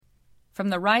From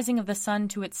the rising of the sun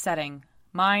to its setting,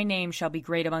 my name shall be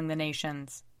great among the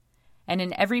nations. And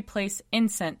in every place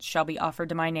incense shall be offered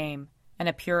to my name, and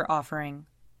a pure offering.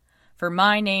 For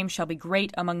my name shall be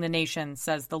great among the nations,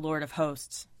 says the Lord of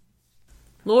hosts.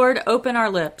 Lord, open our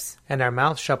lips, and our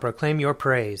mouth shall proclaim your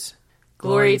praise.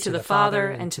 Glory to the Father,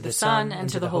 and to the Son, and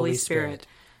to the Holy Spirit,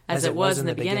 as it was in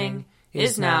the beginning,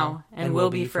 is now, and will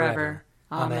be forever.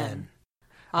 Amen.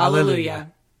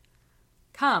 Alleluia.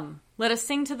 Come, let us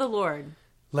sing to the Lord.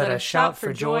 Let us shout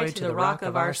for joy to the rock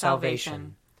of our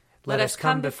salvation. Let us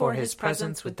come before his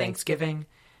presence with thanksgiving,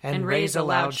 and raise a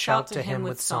loud shout to him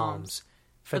with psalms.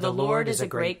 For the Lord is a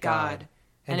great God,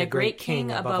 and a great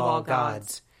King above all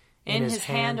gods. In his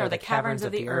hand are the caverns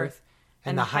of the earth,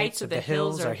 and the heights of the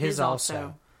hills are his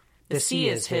also. The sea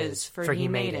is his, for he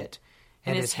made it,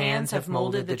 and his hands have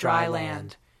molded the dry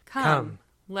land. Come,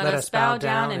 let us bow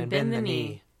down and bend the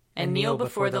knee, and kneel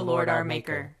before the Lord our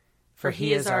Maker. For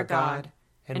he is our God,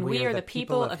 and we are the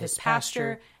people of his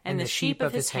pasture and the sheep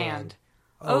of his hand.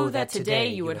 Oh, that today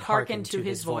you would hearken to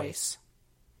his voice.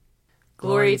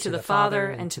 Glory to the Father,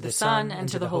 and to the Son, and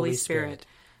to the Holy Spirit,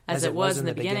 as it was in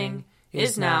the beginning,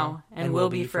 is now, and will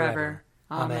be forever.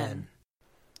 Amen.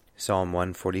 Psalm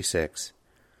 146.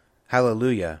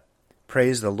 Hallelujah!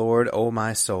 Praise the Lord, O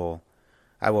my soul.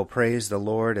 I will praise the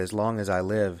Lord as long as I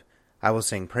live. I will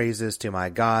sing praises to my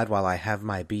God while I have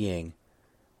my being.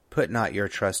 Put not your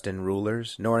trust in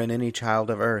rulers, nor in any child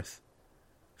of earth,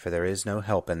 for there is no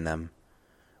help in them.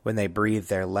 When they breathe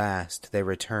their last, they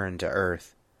return to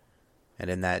earth, and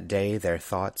in that day their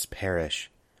thoughts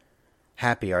perish.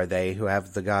 Happy are they who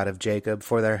have the God of Jacob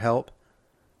for their help,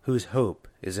 whose hope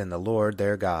is in the Lord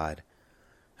their God,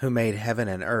 who made heaven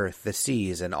and earth, the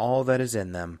seas, and all that is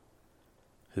in them,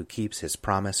 who keeps his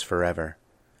promise forever,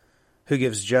 who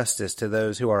gives justice to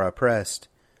those who are oppressed,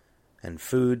 and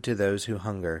food to those who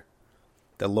hunger.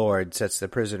 The Lord sets the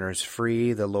prisoners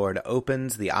free. The Lord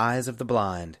opens the eyes of the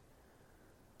blind.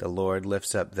 The Lord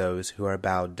lifts up those who are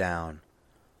bowed down.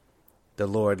 The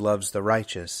Lord loves the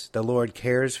righteous. The Lord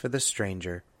cares for the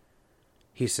stranger.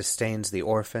 He sustains the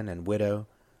orphan and widow,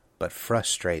 but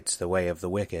frustrates the way of the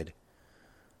wicked.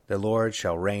 The Lord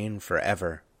shall reign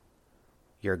forever.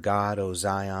 Your God, O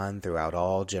Zion, throughout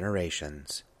all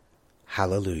generations.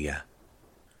 Hallelujah.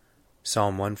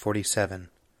 Psalm 147.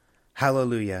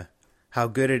 Hallelujah! How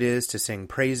good it is to sing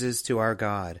praises to our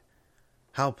God!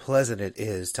 How pleasant it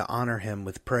is to honor him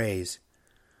with praise!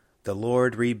 The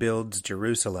Lord rebuilds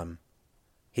Jerusalem.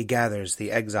 He gathers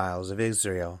the exiles of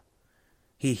Israel.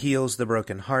 He heals the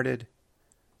broken-hearted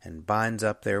and binds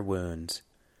up their wounds.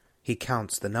 He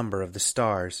counts the number of the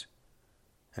stars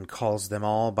and calls them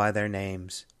all by their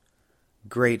names.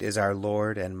 Great is our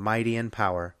Lord and mighty in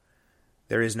power.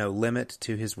 There is no limit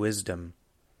to his wisdom.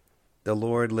 The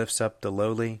Lord lifts up the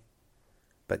lowly,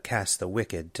 but casts the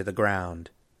wicked to the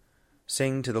ground.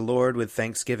 Sing to the Lord with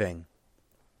thanksgiving.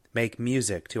 Make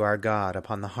music to our God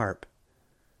upon the harp.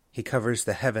 He covers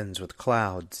the heavens with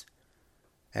clouds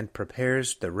and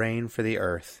prepares the rain for the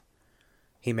earth.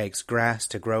 He makes grass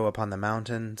to grow upon the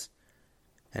mountains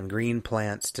and green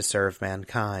plants to serve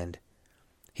mankind.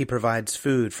 He provides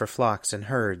food for flocks and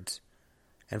herds,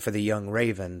 and for the young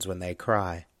ravens when they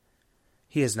cry.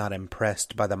 He is not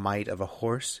impressed by the might of a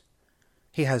horse.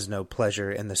 He has no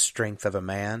pleasure in the strength of a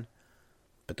man,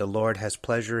 but the Lord has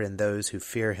pleasure in those who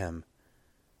fear him,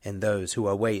 in those who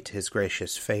await his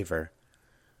gracious favor.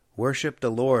 Worship the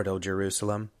Lord, O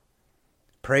Jerusalem.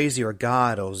 Praise your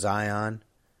God, O Zion,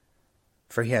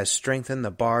 for he has strengthened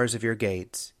the bars of your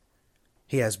gates.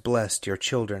 He has blessed your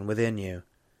children within you.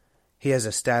 He has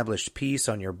established peace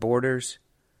on your borders.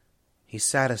 He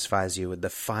satisfies you with the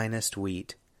finest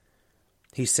wheat.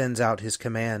 He sends out his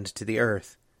command to the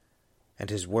earth, and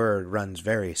his word runs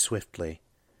very swiftly.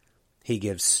 He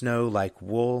gives snow like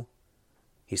wool.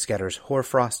 He scatters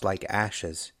hoarfrost like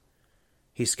ashes.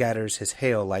 He scatters his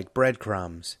hail like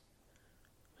breadcrumbs.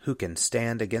 Who can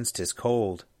stand against his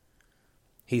cold?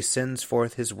 He sends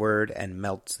forth his word and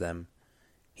melts them.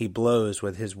 He blows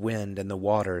with his wind, and the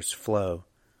waters flow.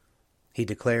 He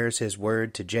declares his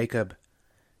word to Jacob,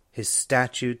 his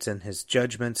statutes and his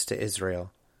judgments to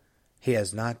Israel. He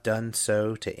has not done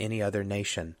so to any other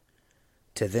nation.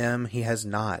 To them he has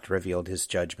not revealed his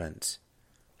judgments.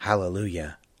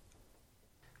 Hallelujah.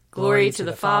 Glory to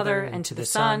the Father, and to the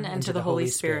Son, and to the Holy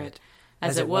Spirit,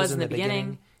 as it was in the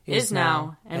beginning, is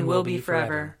now, and will be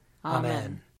forever.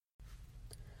 Amen.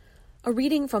 A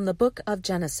reading from the book of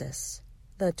Genesis,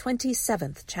 the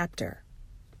 27th chapter.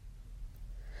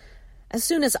 As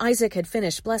soon as Isaac had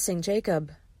finished blessing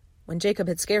Jacob, when Jacob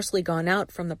had scarcely gone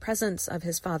out from the presence of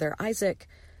his father Isaac,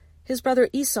 his brother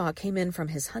Esau came in from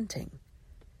his hunting.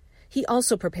 He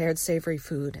also prepared savory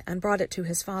food and brought it to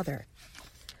his father.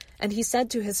 And he said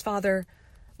to his father,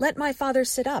 "Let my father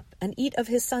sit up and eat of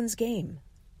his son's game,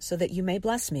 so that you may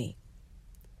bless me."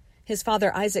 His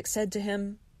father Isaac said to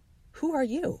him, "Who are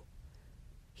you?"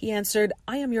 He answered,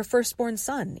 "I am your firstborn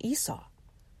son, Esau."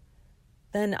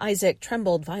 Then Isaac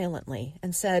trembled violently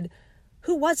and said,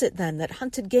 "Who was it then that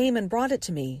hunted game and brought it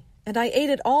to me? And I ate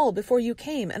it all before you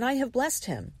came, and I have blessed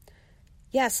him.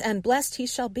 Yes, and blessed he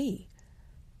shall be."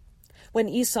 When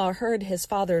Esau heard his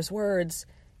father's words,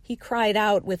 he cried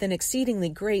out with an exceedingly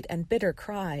great and bitter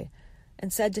cry,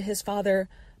 and said to his father,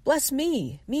 "Bless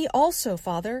me also,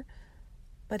 father."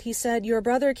 But he said, "Your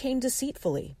brother came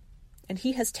deceitfully, and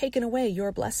he has taken away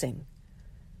your blessing."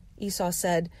 Esau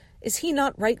said, "Is he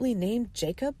not rightly named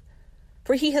Jacob?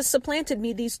 For he has supplanted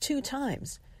me these 2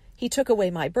 times. He took away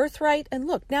my birthright, and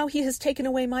look, now he has taken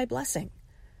away my blessing."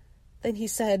 Then he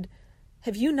said,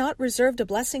 "Have you not reserved a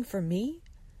blessing for me?"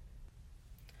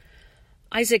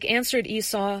 Isaac answered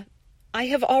Esau, "I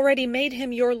have already made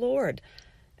him your lord,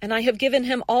 and I have given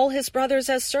him all his brothers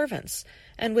as servants,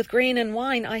 and with grain and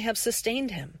wine I have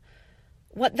sustained him.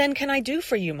 What then can I do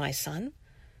for you, my son?"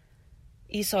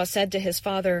 Esau said to his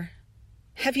father,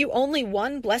 "Have you only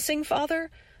one blessing, father?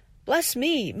 Bless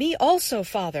me also,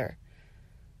 father."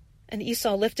 And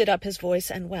Esau lifted up his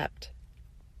voice and wept.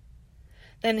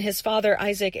 Then his father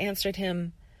Isaac answered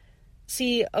him,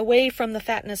 "See, away from the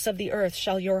fatness of the earth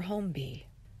shall your home be,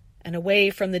 and away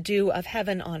from the dew of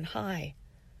heaven on high.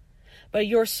 By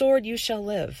your sword you shall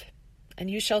live, and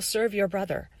you shall serve your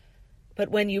brother. But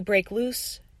when you break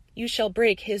loose, you shall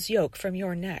break his yoke from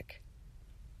your neck."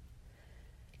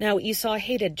 Now Esau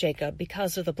hated Jacob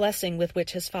because of the blessing with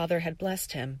which his father had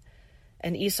blessed him.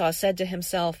 And Esau said to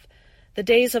himself, "The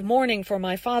days of mourning for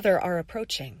my father are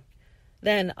approaching.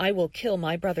 Then I will kill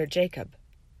my brother Jacob."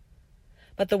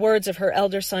 But the words of her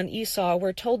elder son Esau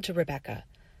were told to Rebekah.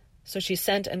 So she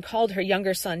sent and called her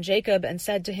younger son Jacob and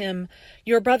said to him,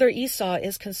 "Your brother Esau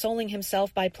is consoling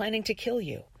himself by planning to kill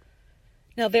you.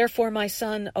 Now therefore, my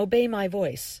son, obey my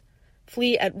voice.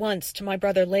 Flee at once to my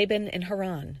brother Laban in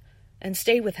Haran, and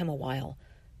stay with him a while,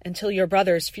 until your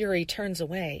brother's fury turns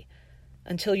away,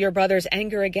 until your brother's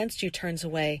anger against you turns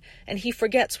away, and he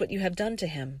forgets what you have done to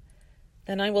him.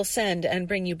 Then I will send and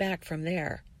bring you back from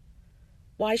there.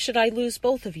 Why should I lose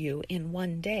both of you in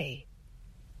one day?"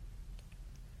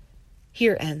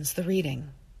 Here ends the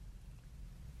reading.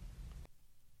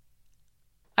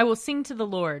 I will sing to the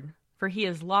Lord, for he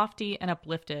is lofty and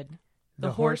uplifted.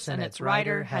 The horse and its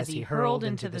rider has he hurled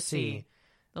into the sea.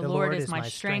 The Lord is my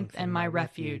strength and my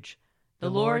refuge. The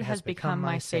Lord has become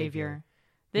my Savior.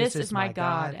 This is my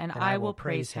God, and I will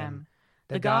praise him,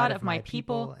 the God of my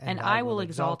people, and I will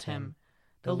exalt him.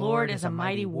 The Lord is a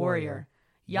mighty warrior.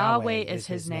 Yahweh is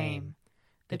his name.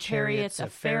 The chariots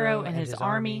of Pharaoh and his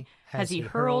army has he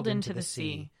hurled into the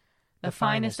sea. The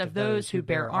finest of those who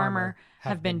bear armor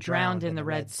have been drowned in the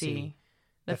Red Sea.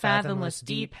 The fathomless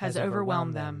deep has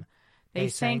overwhelmed them. They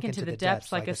sank into the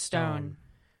depths like a stone.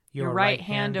 Your right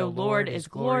hand, O Lord, is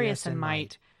glorious in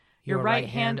might. Your right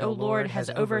hand, O Lord, has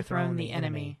overthrown the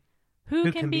enemy.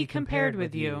 Who can be compared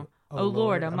with you, O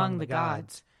Lord, among the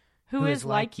gods? Who is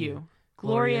like you,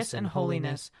 glorious in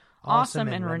holiness, awesome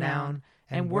in renown,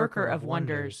 and worker of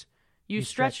wonders? You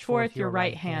stretched forth your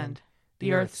right hand.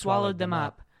 The earth swallowed them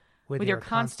up. With your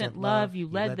constant love you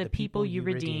led the people you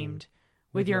redeemed.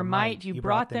 With your might you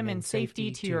brought them in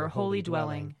safety to your holy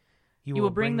dwelling. You will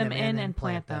bring them in and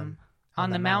plant them on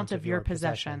the mount of your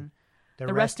possession,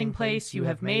 the resting place you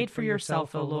have made for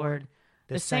yourself, O Lord,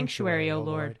 the sanctuary, O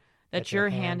Lord, that your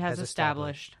hand has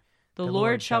established. The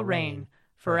Lord shall reign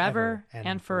forever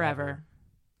and forever.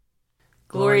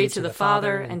 Glory to the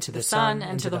Father, and to the Son,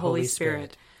 and to the Holy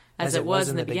Spirit, as it was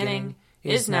in the beginning,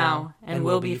 is now, and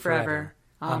will be forever.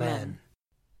 Amen.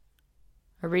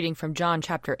 A reading from John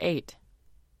chapter 8.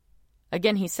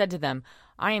 Again he said to them,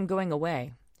 I am going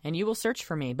away, and you will search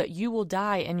for me, but you will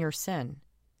die in your sin.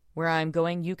 Where I am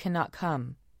going, you cannot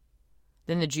come.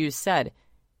 Then the Jews said,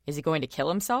 Is he going to kill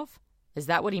himself? Is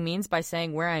that what he means by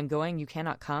saying, Where I am going, you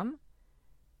cannot come?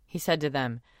 He said to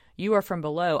them, You are from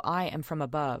below, I am from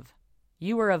above.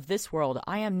 You are of this world,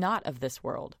 I am not of this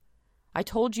world. I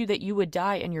told you that you would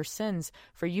die in your sins,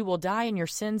 for you will die in your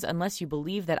sins unless you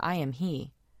believe that I am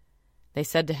he. They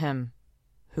said to him,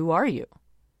 Who are you?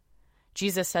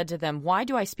 Jesus said to them, Why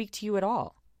do I speak to you at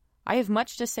all? I have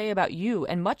much to say about you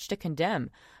and much to condemn,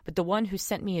 but the one who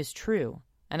sent me is true,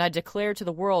 and I declare to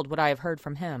the world what I have heard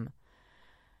from him.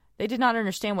 They did not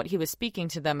understand what he was speaking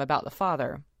to them about the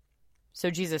Father.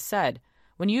 So Jesus said,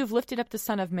 When you have lifted up the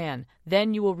Son of Man,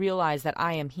 then you will realize that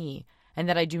I am he, and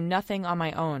that I do nothing on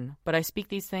my own, but I speak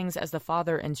these things as the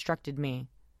Father instructed me.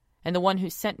 and the one who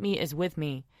sent me is with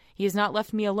me. He has not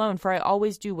left me alone, for I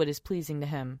always do what is pleasing to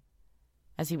him."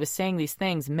 As he was saying these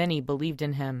things, many believed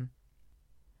in him.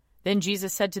 Then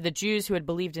Jesus said to the Jews who had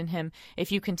believed in him,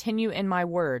 "If you continue in my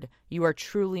word, you are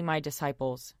truly my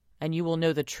disciples, and you will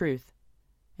know the truth,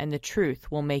 and the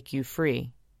truth will make you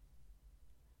free."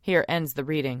 Here ends the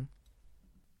reading.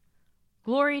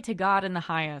 Glory to God in the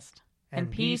highest,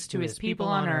 and peace to his people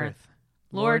on earth.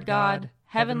 Lord God,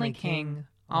 heavenly King,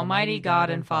 almighty God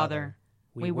and Father,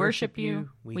 we worship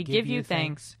you, we give you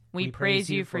thanks, we praise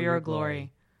you for your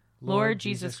glory. Lord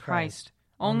Jesus Christ,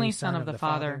 only Son of the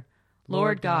Father,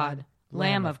 Lord God,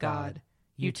 Lamb of God,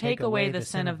 you take away the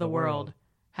sin of the world.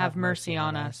 Have mercy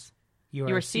on us. You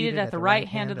are seated at the right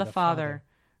hand of the Father.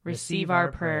 Receive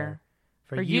our prayer.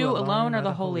 For you alone are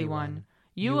the Holy One.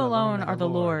 You alone are the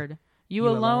Lord. You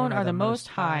alone are the Most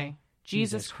High,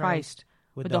 Jesus Christ,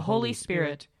 with the Holy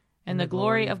Spirit, and the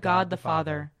glory of God the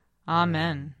Father.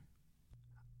 Amen.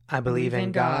 I believe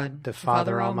in God, the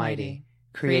Father Almighty,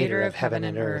 creator of heaven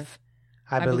and earth.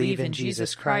 I believe in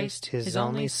Jesus Christ, his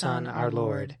only Son, our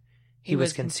Lord. He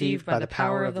was conceived by the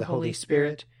power of the Holy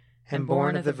Spirit and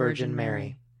born of the Virgin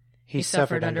Mary. He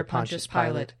suffered under Pontius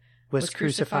Pilate, was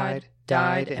crucified,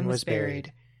 died, and was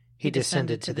buried. He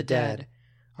descended to the dead.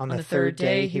 On the third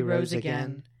day he rose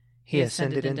again. He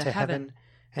ascended into heaven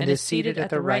and is seated at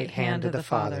the right hand of the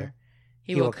Father.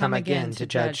 He will come again to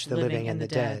judge the living and the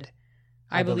dead.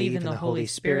 I believe in the Holy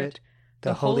Spirit,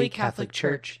 the Holy Catholic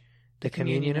Church, the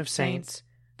communion of saints,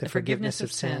 the forgiveness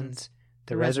of sins,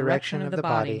 the resurrection of the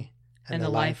body, and the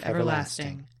life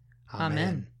everlasting.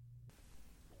 Amen.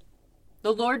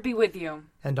 The Lord be with you.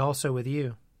 And also with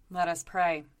you. Let us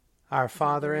pray. Our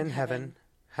Father in heaven,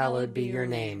 hallowed be your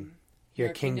name. Your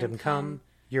kingdom come,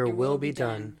 your will be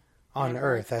done, on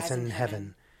earth as in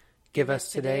heaven. Give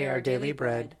us today our daily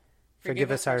bread.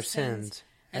 Forgive us our sins,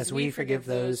 as we forgive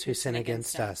those who sin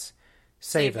against us.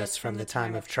 Save us from the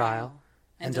time of trial,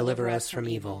 and deliver us from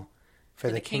evil.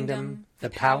 For the kingdom, the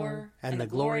power, and the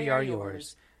glory are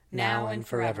yours, now and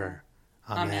forever.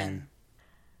 Amen.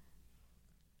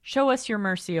 Show us your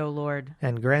mercy, O Lord.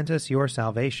 And grant us your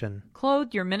salvation.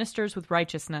 Clothe your ministers with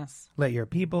righteousness. Let your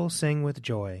people sing with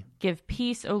joy. Give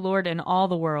peace, O Lord, in all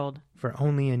the world. For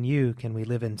only in you can we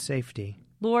live in safety.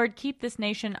 Lord, keep this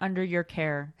nation under your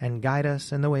care. And guide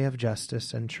us in the way of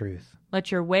justice and truth.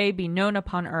 Let your way be known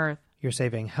upon earth. Your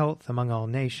saving health among all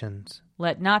nations.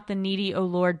 Let not the needy, O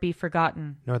Lord, be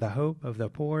forgotten. Nor the hope of the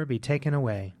poor be taken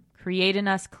away. Create in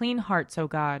us clean hearts, O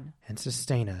God. And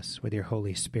sustain us with your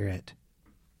Holy Spirit.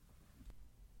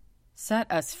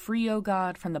 Set us free, O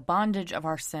God, from the bondage of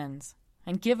our sins,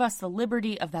 and give us the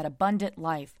liberty of that abundant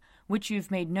life, which you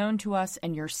have made known to us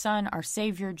in your Son, our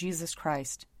Savior, Jesus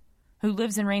Christ, who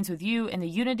lives and reigns with you in the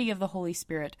unity of the Holy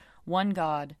Spirit, one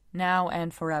God, now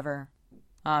and forever.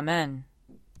 Amen.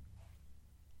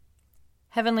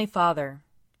 Heavenly Father,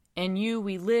 in you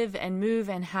we live and move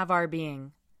and have our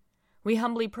being. We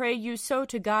humbly pray you so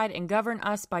to guide and govern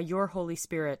us by your Holy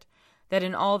Spirit, that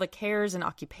in all the cares and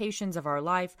occupations of our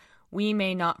life we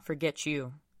may not forget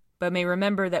you, but may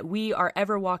remember that we are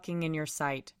ever walking in your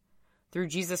sight. Through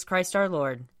Jesus Christ our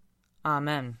Lord.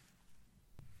 Amen.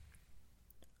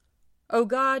 O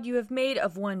God, you have made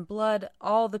of one blood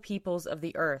all the peoples of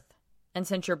the earth, and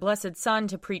sent your blessed Son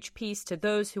to preach peace to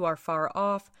those who are far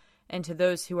off and to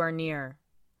those who are near.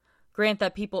 Grant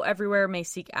that people everywhere may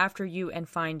seek after you and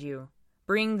find you.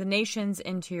 Bring the nations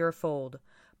into your fold.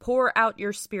 Pour out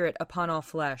your Spirit upon all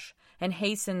flesh, and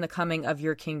hasten the coming of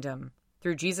your kingdom.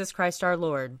 Through Jesus Christ our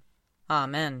Lord.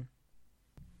 Amen.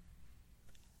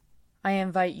 I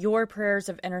invite your prayers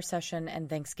of intercession and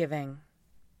thanksgiving.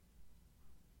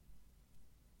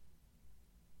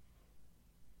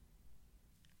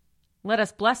 Let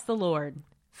us bless the Lord.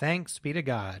 Thanks be to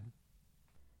God.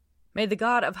 May the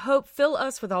God of hope fill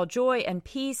us with all joy and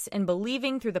peace in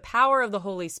believing through the power of the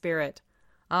Holy Spirit.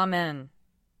 Amen.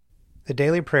 The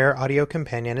Daily Prayer audio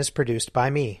companion is produced by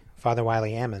me, Father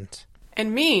Wiley Ammons.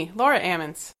 And me, Laura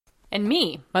Ammons. And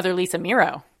me, Mother Lisa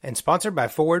Miro. And sponsored by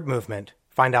Forward Movement.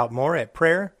 Find out more at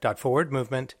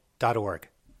prayer.forwardmovement.org.